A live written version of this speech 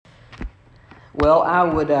Well, I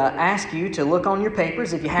would ask you to look on your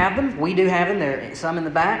papers if you have them. We do have them. There are some in the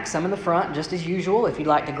back, some in the front, just as usual. If you'd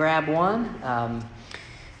like to grab one,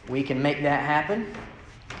 we can make that happen.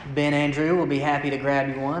 Ben Andrew will be happy to grab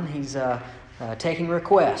you one. He's taking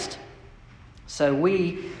request. So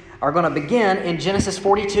we are going to begin in Genesis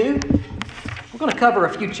 42. We're going to cover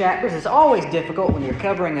a few chapters. It's always difficult when you're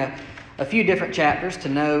covering a few different chapters to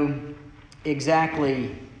know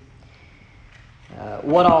exactly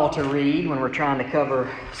what all to read when we're trying to cover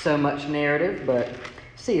so much narrative, but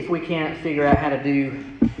see if we can't figure out how to do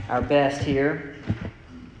our best here.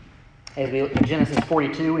 As we look at Genesis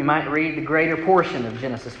 42, we might read the greater portion of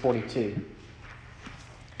Genesis 42.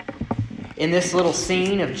 In this little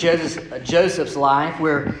scene of Joseph's life,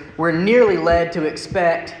 we're nearly led to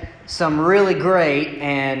expect some really great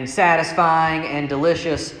and satisfying and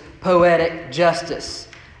delicious poetic justice.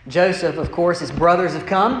 Joseph, of course, his brothers have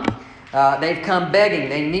come. They've come begging.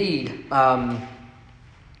 They need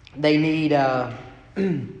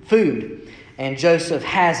food, and Joseph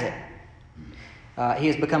has it. He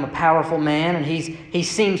has become a powerful man, and he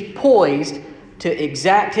seems poised to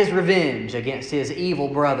exact his revenge against his evil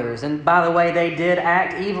brothers. And by the way, they did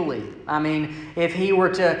act evilly. I mean, if he were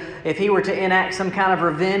to enact some kind of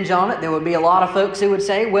revenge on it, there would be a lot of folks who would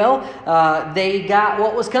say, well, they got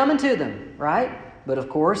what was coming to them, right? But of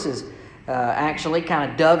course, is actually kind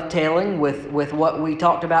of dovetailing with what we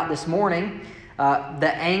talked about this morning.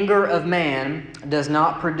 The anger of man does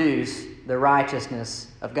not produce the righteousness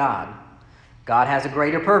of God. God has a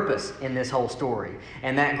greater purpose in this whole story.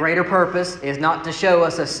 And that greater purpose is not to show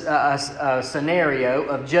us a scenario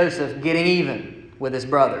of Joseph getting even with his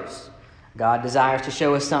brothers. God desires to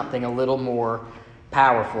show us something a little more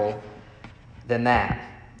powerful than that.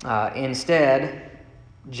 Instead,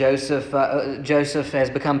 Joseph has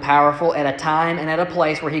become powerful at a time and at a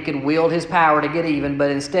place where he could wield his power to get even,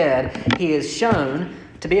 but instead he is shown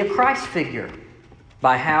to be a Christ figure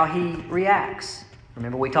by how he reacts.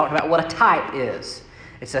 Remember, we talked about what a type is.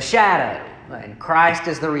 It's a shadow, and Christ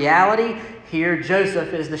is the reality. Here,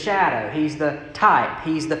 Joseph is the shadow. He's the type.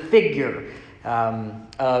 He's the figure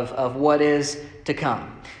of what is to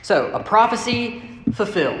come. So, a prophecy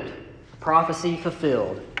fulfilled. A prophecy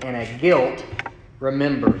fulfilled, and a guilt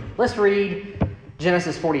remembered. Let's read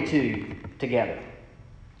Genesis 42 together.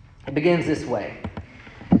 It begins this way.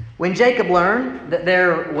 When Jacob learned that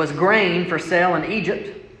there was grain for sale in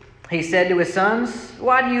Egypt, he said to his sons,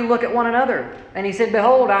 "Why do you look at one another?" And he said,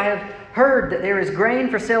 "Behold, I have heard that there is grain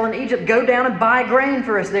for sale in Egypt. Go down and buy grain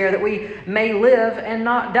for us there, that we may live and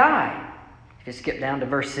not die." If you skip down to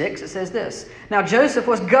verse 6, it says this. Now Joseph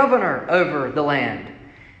was governor over the land.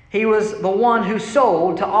 He was the one who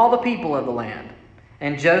sold to all the people of the land.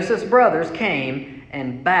 And Joseph's brothers came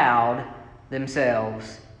and bowed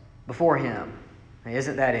themselves before him. Now,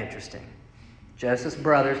 isn't that interesting? Joseph's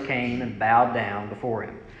brothers came and bowed down before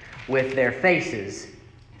him, with their faces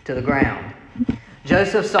to the ground.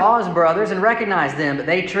 Joseph saw his brothers and recognized them, but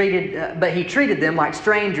he treated them like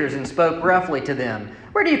strangers and spoke roughly to them.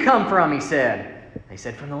 "Where do you come from?" he said. They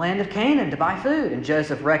said, "From the land of Canaan to buy food." And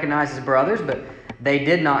Joseph recognized his brothers, but they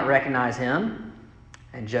did not recognize him.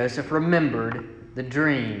 And Joseph remembered the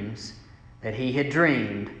dreams that he had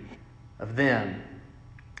dreamed of them.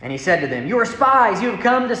 And he said to them, "You are spies. You have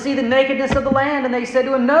come to see the nakedness of the land." And they said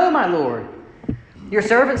to him, "No, my lord. Your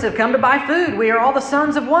servants have come to buy food. We are all the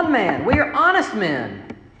sons of one man. We are honest men.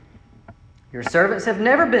 Your servants have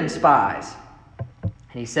never been spies." And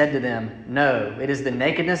he said to them, "No, it is the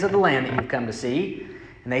nakedness of the land that you've come to see."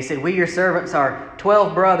 And they said, "We, your servants, are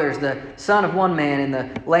 12 brothers, the son of one man in the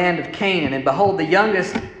land of Canaan. And behold, the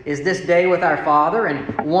youngest is this day with our father,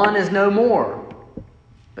 and one is no more."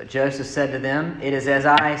 But Joseph said to them, "It is as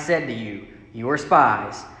I said to you, you are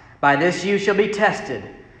spies. By this you shall be tested.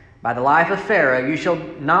 By the life of Pharaoh, you shall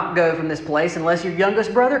not go from this place unless your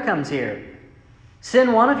youngest brother comes here.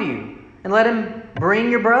 Send one of you, and let him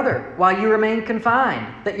bring your brother while you remain confined,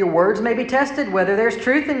 that your words may be tested, whether there's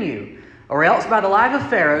truth in you. Or else by the life of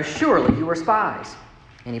Pharaoh, surely you are spies."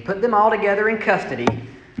 And he put them all together in custody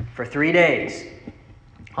for 3 days.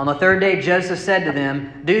 On the third day, Joseph said to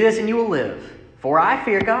them, "Do this and you will live, for I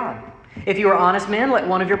fear God. If you are honest men, let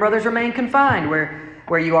one of your brothers remain confined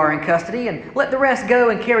where you are in custody, and let the rest go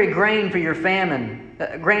and carry grain for your famine,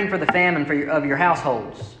 grain for the famine of your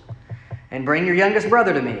households. And bring your youngest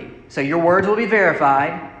brother to me, so your words will be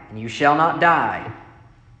verified, and you shall not die."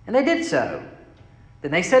 And they did so. Then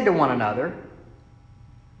they said to one another,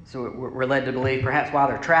 so we're led to believe perhaps while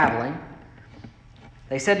they're traveling,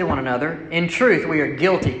 they said to one another, "In truth, we are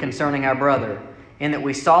guilty concerning our brother, in that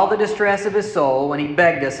we saw the distress of his soul when he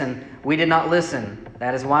begged us, and we did not listen.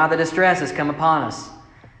 That is why the distress has come upon us.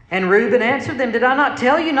 And Reuben answered them, Did I not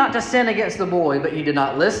tell you not to sin against the boy? But you did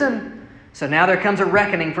not listen. So now there comes a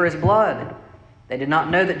reckoning for his blood. They did not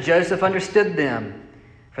know that Joseph understood them,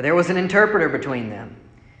 for there was an interpreter between them.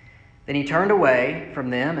 Then he turned away from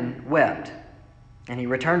them and wept. And he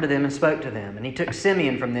returned to them and spoke to them. And he took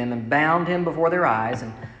Simeon from them and bound him before their eyes.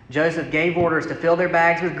 And Joseph gave orders to fill their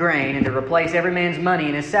bags with grain and to replace every man's money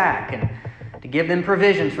in his sack and to give them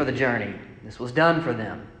provisions for the journey. This was done for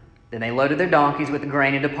them. Then they loaded their donkeys with the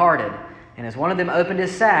grain and departed. And as one of them opened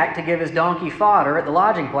his sack to give his donkey fodder at the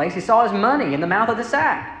lodging place, he saw his money in the mouth of the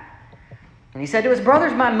sack. And he said to his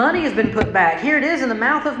brothers, My money has been put back. Here it is in the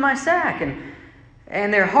mouth of my sack.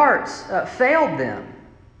 And their hearts failed them.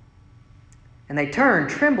 And they turned,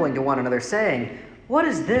 trembling to one another, saying, What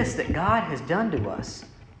is this that God has done to us?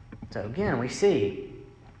 So again, we see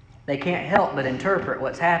they can't help but interpret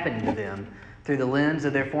what's happening to them through the lens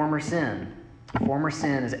of their former sin. Former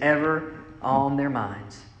sin is ever on their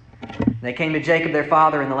minds. They came to Jacob their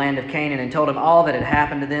father in the land of Canaan and told him all that had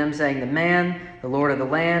happened to them, saying, The man, the Lord of the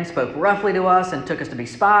land, spoke roughly to us and took us to be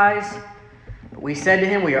spies. But we said to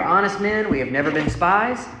him, We are honest men, we have never been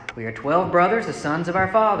spies. We are 12 brothers, the sons of our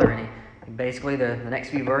father. And basically the next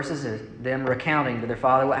few verses is them recounting to their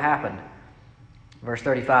father what happened. Verse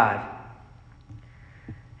 35.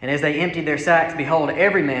 And as they emptied their sacks, behold,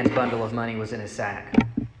 every man's bundle of money was in his sack.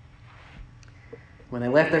 When they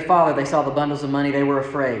left their father, they saw the bundles of money. They were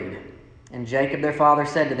afraid. And Jacob their father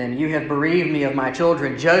said to them, You have bereaved me of my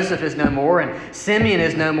children. Joseph is no more, and Simeon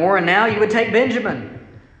is no more, and now you would take Benjamin.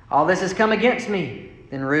 All this has come against me.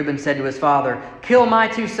 Then Reuben said to his father, Kill my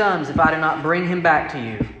 2 sons if I do not bring him back to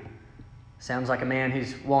you. Sounds like a man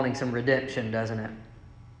who's wanting some redemption, doesn't it?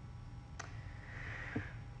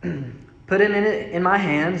 Put him in my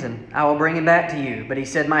hands, and I will bring him back to you. But he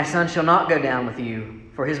said, My son shall not go down with you,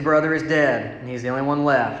 for his brother is dead, and he is the only one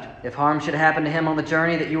left. If harm should happen to him on the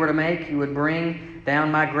journey that you were to make, you would bring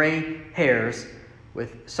down my gray hairs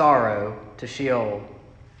with sorrow to Sheol.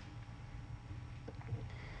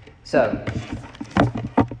 So,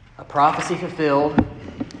 a prophecy fulfilled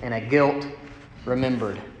and a guilt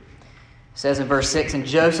remembered. It says in verse 6, And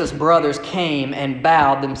Joseph's brothers came and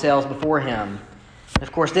bowed themselves before him.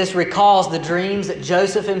 Of course, this recalls the dreams that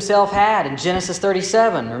Joseph himself had in Genesis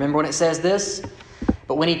 37. Remember when it says this?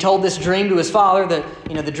 But when he told this dream to his father,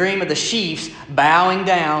 the dream of the chiefs bowing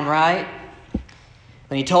down, right?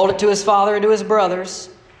 When he told it to his father and to his brothers,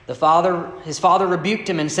 his father rebuked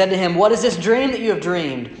him and said to him, What is this dream that you have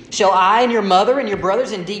dreamed? Shall I and your mother and your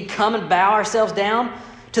brothers indeed come and bow ourselves down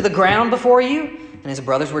to the ground before you? And his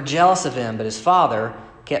brothers were jealous of him, but his father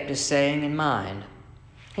kept his saying in mind.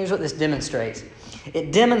 Here's what this demonstrates.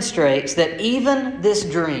 It demonstrates that even this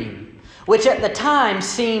dream, which at the time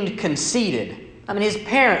seemed conceited, his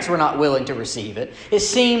parents were not willing to receive it. It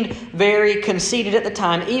seemed very conceited at the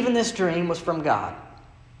time. Even this dream was from God.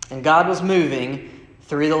 And God was moving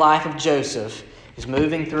through the life of Joseph. He was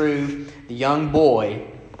moving through the young boy,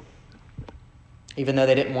 even though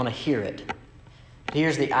they didn't want to hear it.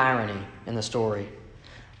 Here's the irony in the story.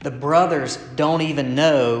 The brothers don't even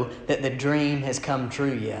know that the dream has come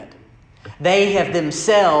true yet. They have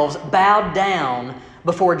themselves bowed down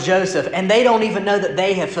before Joseph, and they don't even know that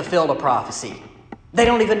they have fulfilled a prophecy. They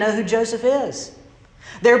don't even know who Joseph is.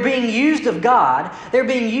 They're being used of God. They're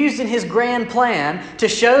being used in His grand plan to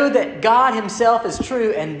show that God Himself is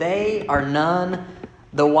true, and they are none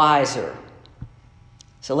the wiser.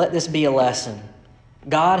 So let this be a lesson.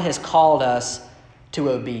 God has called us to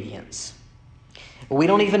obedience. We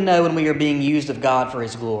don't even know when we are being used of God for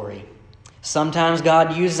His glory. Sometimes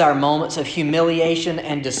God uses our moments of humiliation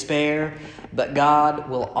and despair, but God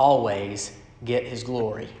will always get His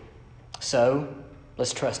glory. So,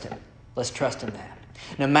 let's trust Him. Let's trust in that.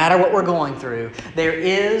 No matter what we're going through, there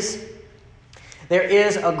is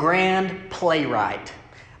a grand playwright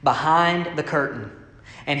behind the curtain.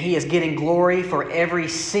 And He is getting glory for every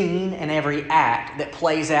scene and every act that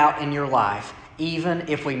plays out in your life, even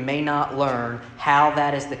if we may not learn how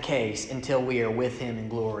that is the case until we are with Him in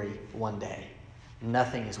glory one day.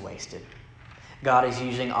 Nothing is wasted. God is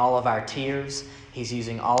using all of our tears. He's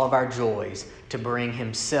using all of our joys to bring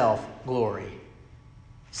Himself glory.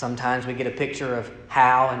 Sometimes we get a picture of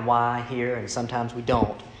how and why here, and sometimes we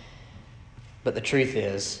don't. But the truth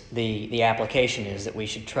is, the application is that we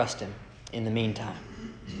should trust Him in the meantime.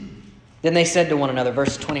 Then they said to one another,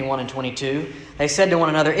 verses 21 and 22, they said to one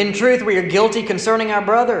another, In truth we are guilty concerning our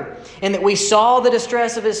brother, in that we saw the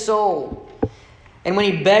distress of his soul. And when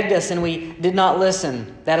he begged us and we did not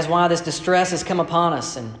listen, that is why this distress has come upon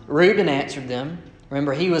us. And Reuben answered them.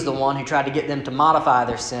 Remember, he was the one who tried to get them to modify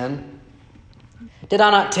their sin. Did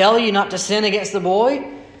I not tell you not to sin against the boy?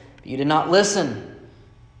 But you did not listen.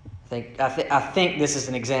 I think this is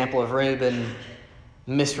an example of Reuben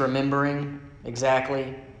misremembering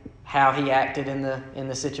exactly how he acted in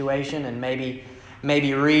the situation, and maybe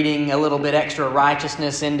reading a little bit extra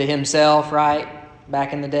righteousness into himself, right?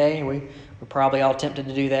 Back in the day, we were probably all tempted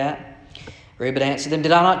to do that. Reuben answered them,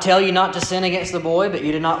 "Did I not tell you not to sin against the boy? But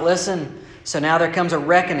you did not listen. So now there comes a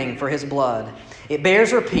reckoning for his blood. It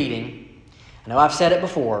bears repeating. I know I've said it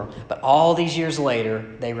before, but all these years later,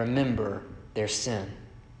 they remember their sin."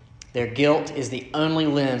 Their guilt is the only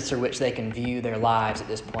lens through which they can view their lives at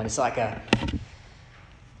this point. It's like a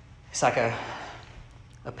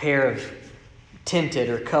pair of tinted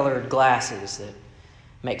or colored glasses that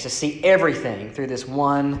makes us see everything through this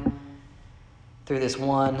one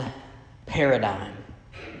paradigm.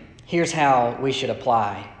 Here's how we should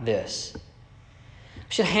apply this. We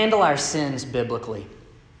should handle our sins biblically.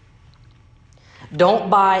 Don't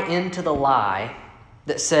buy into the lie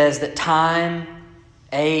that says that time,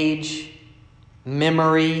 age,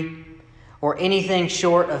 memory, or anything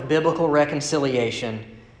short of biblical reconciliation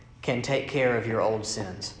can take care of your old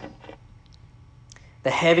sins.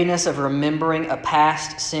 The heaviness of remembering a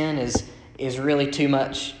past sin is really too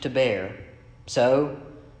much to bear. So,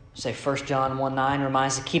 say 1 John 1:9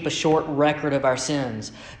 reminds us to keep a short record of our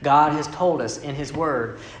sins. God has told us in His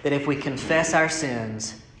Word that if we confess our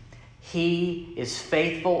sins, He is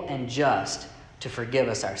faithful and just to forgive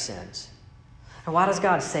us our sins. And why does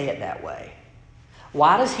God say it that way?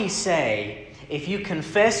 Why does He say, if you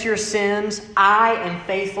confess your sins, I am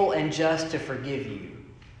faithful and just to forgive you?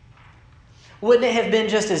 Wouldn't it have been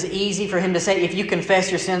just as easy for Him to say, if you confess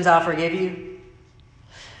your sins, I'll forgive you?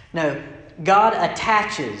 No, God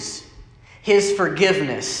attaches His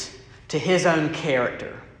forgiveness to His own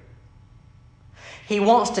character. He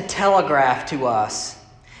wants to telegraph to us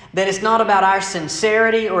that it's not about our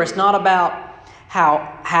sincerity, or it's not about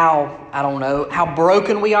how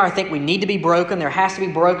broken we are. I think we need to be broken. There has to be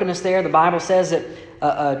brokenness there. The Bible says that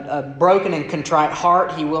a broken and contrite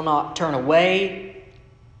heart He will not turn away.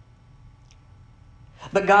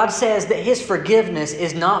 But God says that His forgiveness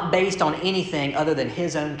is not based on anything other than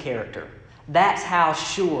His own character. That's how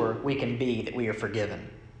sure we can be that we are forgiven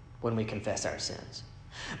when we confess our sins.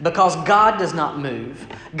 Because God does not move.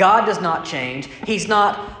 God does not change. He's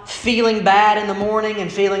not feeling bad in the morning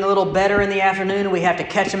and feeling a little better in the afternoon, and we have to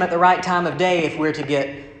catch Him at the right time of day if we're to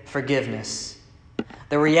get forgiveness.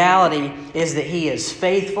 The reality is that He is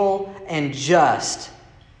faithful and just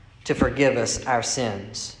to forgive us our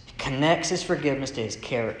sins. He connects His forgiveness to His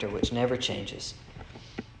character, which never changes.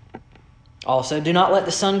 Also, do not let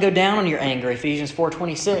the sun go down on your anger. Ephesians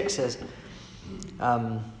 4:26 says,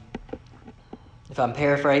 if I'm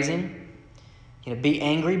paraphrasing, be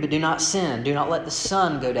angry, but do not sin. Do not let the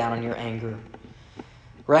sun go down on your anger.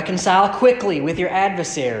 Reconcile quickly with your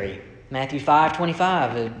adversary. Matthew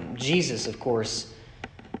 5:25, Jesus, of course,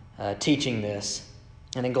 teaching this.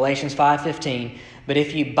 And in Galatians 5:15, but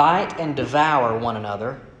if you bite and devour one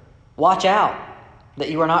another, watch out that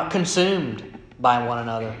you are not consumed by one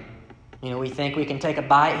another. We think we can take a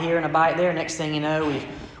bite here and a bite there. Next thing you know,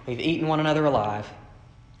 we've eaten one another alive.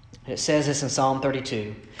 It says this in Psalm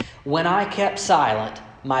 32. When I kept silent,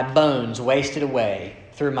 my bones wasted away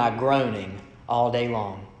through my groaning all day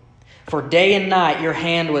long. For day and night your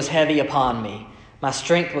hand was heavy upon me. My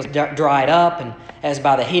strength was dried up, and as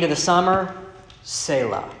by the heat of the summer,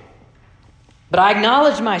 Selah. But I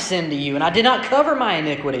acknowledged my sin to you, and I did not cover my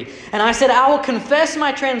iniquity. And I said, I will confess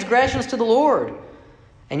my transgressions to the Lord.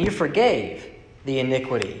 And you forgave the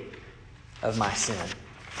iniquity of my sin.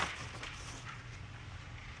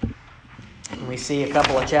 And we see a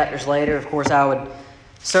couple of chapters later. Of course, I would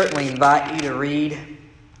certainly invite you to read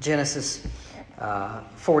Genesis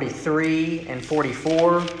 43 and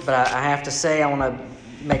 44. But I have to say, I want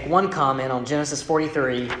to make one comment on Genesis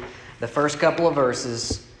 43. The first couple of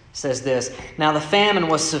verses says this. Now the famine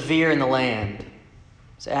was severe in the land.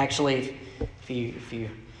 So actually, if you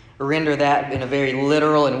render that in a very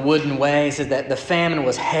literal and wooden way, it says that the famine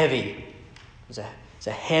was heavy. It's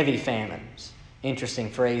a heavy famine. Interesting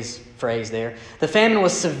phrase there. The famine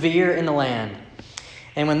was severe in the land.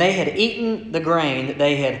 And when they had eaten the grain that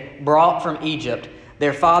they had brought from Egypt,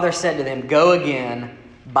 their father said to them, go again,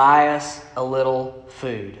 buy us a little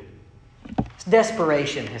food.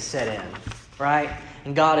 Desperation has set in, right?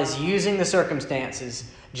 And God is using the circumstances.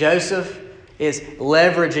 Joseph is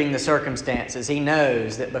leveraging the circumstances. He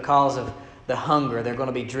knows that because of the hunger, they're going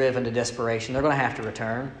to be driven to desperation. They're going to have to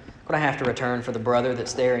return. They're going to have to return for the brother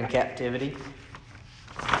that's there in captivity.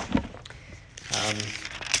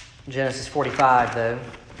 Genesis 45, though.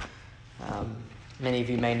 Many of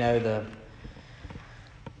you may know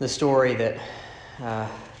the story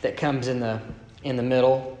that comes in the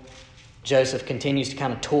middle. Joseph continues to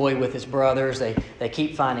kind of toy with his brothers. They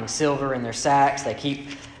keep finding silver in their sacks. They keep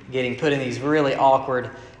getting put in these really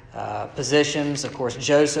awkward positions. Of course,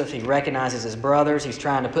 Joseph, he recognizes his brothers. He's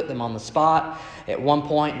trying to put them on the spot. At one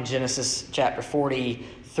point in Genesis chapter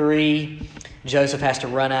 43, Joseph has to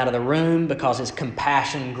run out of the room because his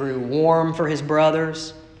compassion grew warm for his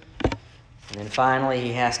brothers. And then finally,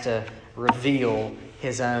 he has to reveal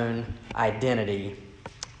his own identity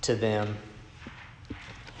to them.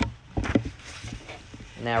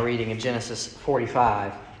 Now reading in Genesis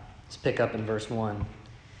 45. Let's pick up in verse 1.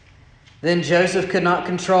 Then Joseph could not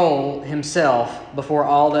control himself before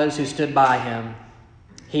all those who stood by him.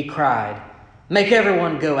 He cried, "Make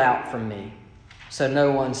everyone go out from me." So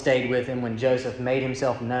no one stayed with him when Joseph made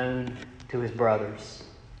himself known to his brothers.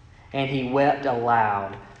 And he wept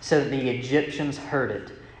aloud, so that the Egyptians heard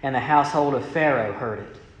it, and the household of Pharaoh heard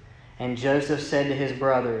it. And Joseph said to his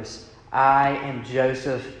brothers, "I am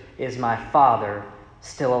Joseph. Is my father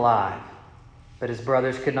still alive?" But his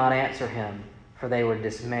brothers could not answer him, for they were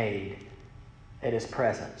dismayed at his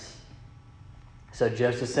presence. So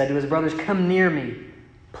Joseph said to his brothers, "Come near me,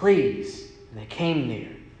 please." And they came near.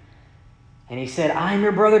 And he said, "I am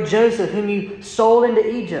your brother Joseph, whom you sold into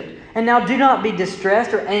Egypt. And now do not be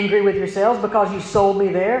distressed or angry with yourselves because you sold me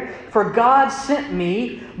there. For God sent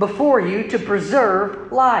me before you to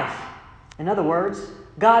preserve life." In other words,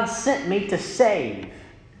 God sent me to save.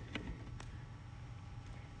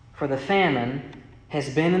 "For the famine has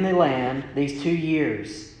been in the land these 2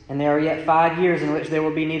 years, and there are yet 5 years in which there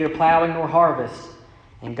will be neither plowing nor harvest.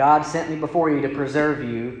 And God sent me before you to preserve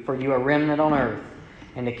you, for you are remnant on earth,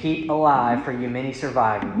 and to keep alive for you many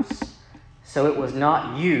survivors. So it was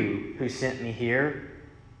not you who sent me here,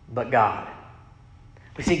 but God."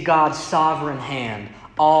 We see God's sovereign hand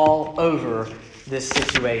all over this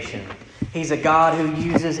situation. He's a God who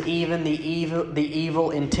uses even the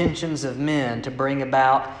evil intentions of men to bring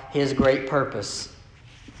about His great purpose.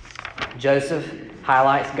 Joseph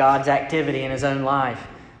highlights God's activity in his own life.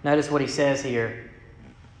 Notice what he says here.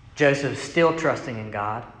 Joseph's still trusting in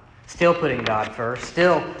God, still putting God first,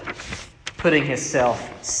 still putting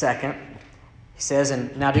himself second. He says,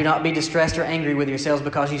 "And now do not be distressed or angry with yourselves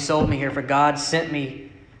because you sold me here, for God sent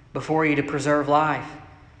me before you to preserve life.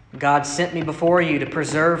 God sent me before you to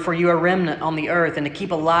preserve for you a remnant on the earth and to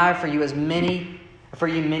keep alive for you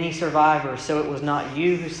many survivors. So it was not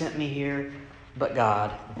you who sent me here, but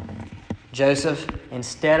God." Joseph,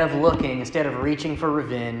 instead of reaching for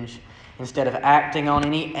revenge, instead of acting on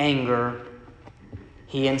any anger,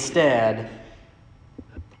 he instead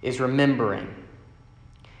is remembering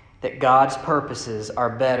that God's purposes are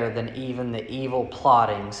better than even the evil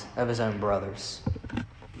plottings of his own brothers.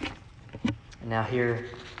 Now here,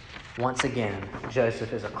 once again,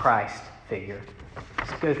 Joseph is a Christ figure.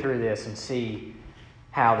 Let's go through this and see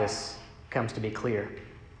how this comes to be clear.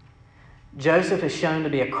 Joseph is shown to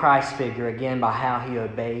be a Christ figure again by how he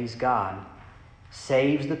obeys God,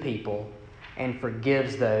 saves the people, and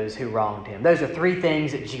forgives those who wronged him. Those are 3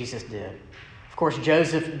 things that Jesus did. Of course,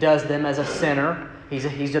 Joseph does them as a sinner.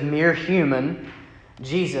 He's a mere human.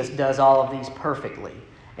 Jesus does all of these perfectly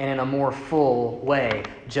and in a more full way.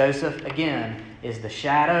 Joseph, again, is the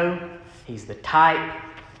shadow. He's the type.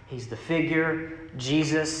 He's the figure.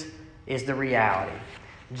 Jesus is the reality.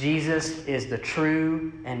 Jesus is the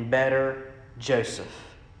true and better Joseph.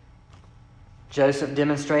 Joseph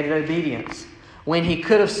demonstrated obedience. When he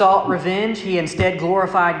could have sought revenge, he instead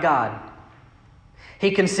glorified God.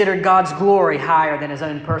 He considered God's glory higher than his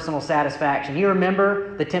own personal satisfaction. You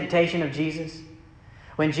remember the temptation of Jesus?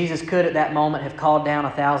 When Jesus could at that moment have called down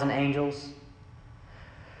 1,000 angels.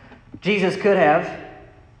 Jesus could have,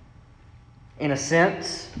 in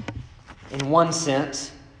one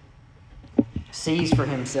sense, seized for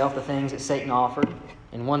himself the things that Satan offered.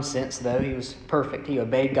 In one sense, though, he was perfect. He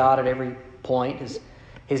obeyed God at every point.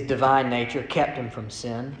 His divine nature kept him from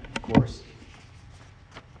sin, of course.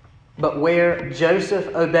 But where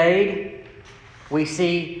Joseph obeyed, we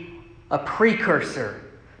see a precursor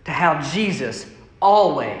to how Jesus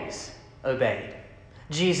always obeyed.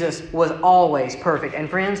 Jesus was always perfect. And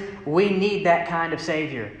friends, we need that kind of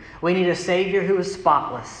Savior. We need a Savior who is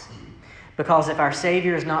spotless. Because if our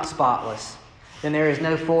Savior is not spotless, then there is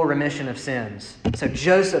no full remission of sins. So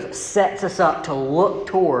Joseph sets us up to look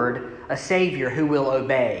toward a Savior who will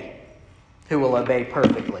obey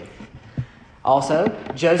perfectly. Also,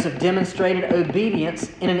 Joseph demonstrated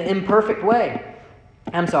obedience in an imperfect way.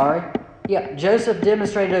 Joseph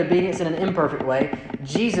demonstrated obedience in an imperfect way.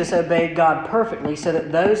 Jesus obeyed God perfectly so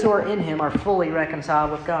that those who are in him are fully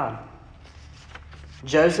reconciled with God.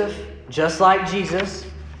 Joseph, just like Jesus,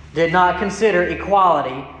 did not consider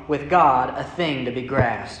equality with God a thing to be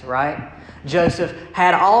grasped, right? Joseph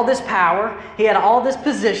had all this power, he had all this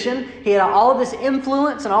position, he had all of this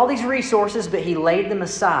influence and all these resources, but he laid them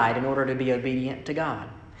aside in order to be obedient to God.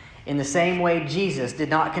 In the same way, Jesus did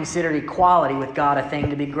not consider equality with God a thing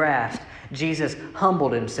to be grasped. Jesus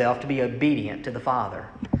humbled himself to be obedient to the Father.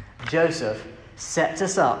 Joseph sets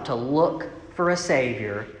us up to look for a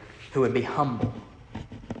Savior who would be humble.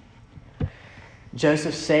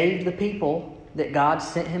 Joseph saved the people that God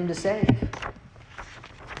sent him to save. He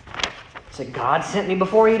said, God sent me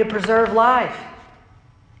before you to preserve life.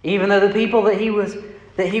 Even though the people that he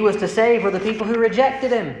was to save were the people who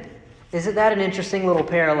rejected him. Isn't that an interesting little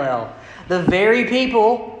parallel? The very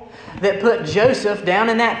people that put Joseph down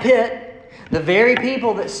in that pit, the very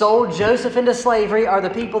people that sold Joseph into slavery are the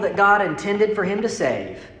people that God intended for him to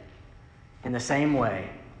save. In the same way,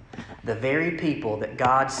 the very people that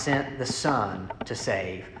God sent the Son to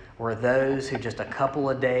save were those who just a couple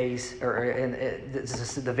of days, or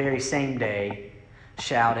the very same day,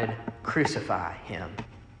 shouted, "Crucify him."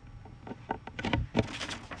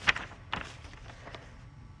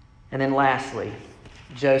 And then lastly,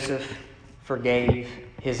 Joseph forgave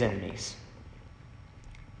his enemies.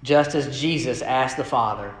 Just as Jesus asked the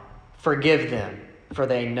Father, "Forgive them, for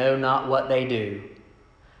they know not what they do,"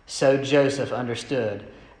 so Joseph understood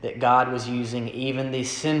that God was using even the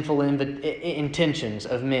sinful intentions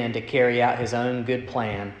of men to carry out his own good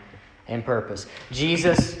plan and purpose.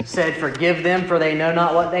 Jesus said, "Forgive them, for they know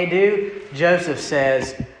not what they do." Joseph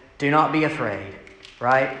says, "Do not be afraid,"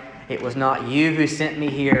 right? It was not you who sent me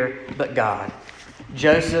here, but God.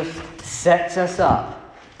 Joseph sets us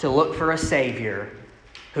up to look for a Savior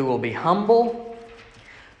who will be humble,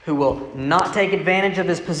 who will not take advantage of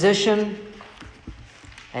his position,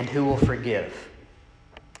 and who will forgive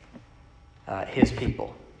his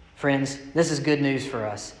people. Friends, this is good news for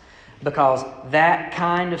us because that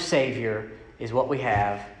kind of Savior is what we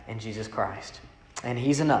have in Jesus Christ. And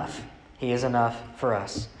He's enough. He is enough for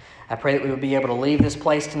us. I pray that we would be able to leave this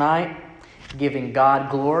place tonight giving God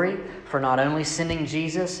glory for not only sending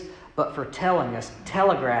Jesus, but for telling us,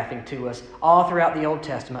 telegraphing to us all throughout the Old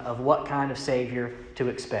Testament of what kind of Savior to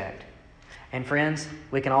expect. And friends,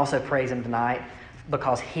 we can also praise Him tonight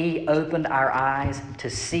because He opened our eyes to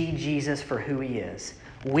see Jesus for who He is.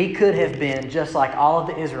 We could have been just like all of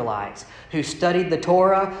the Israelites who studied the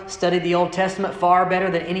Torah, studied the Old Testament far better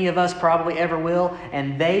than any of us probably ever will,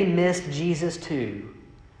 and they missed Jesus too.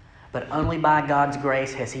 But only by God's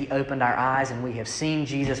grace has He opened our eyes and we have seen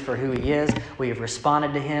Jesus for who He is. We have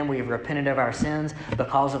responded to Him. We have repented of our sins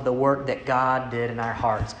because of the work that God did in our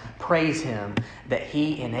hearts. Praise Him that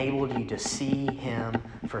He enabled you to see Him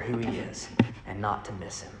for who He is and not to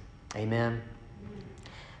miss Him. Amen.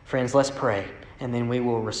 Friends, let's pray, and then we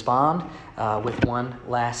will respond with one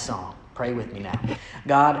last song. Pray with me now.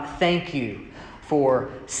 God, thank You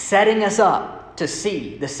for setting us up to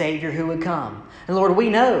see the Savior who would come. And Lord, we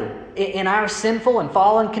know in our sinful and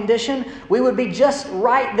fallen condition, we would be just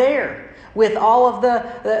right there with all of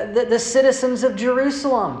the citizens of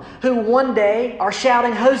Jerusalem who one day are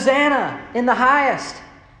shouting, "Hosanna in the highest,"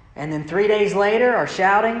 and then 3 days later are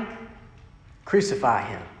shouting, "Crucify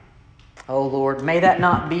Him." Oh Lord, may that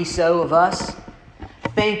not be so of us.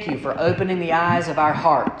 Thank You for opening the eyes of our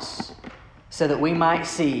hearts so that we might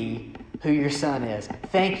see who Your Son is.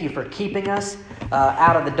 Thank You for keeping us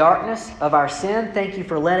out of the darkness of our sin. Thank You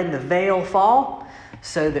for letting the veil fall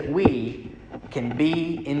so that we can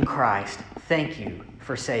be in Christ. Thank You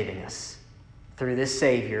for saving us through this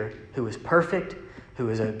Savior who is perfect, who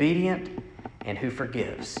is obedient, and who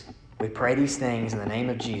forgives. We pray these things in the name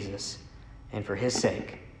of Jesus and for His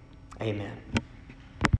sake. Amen.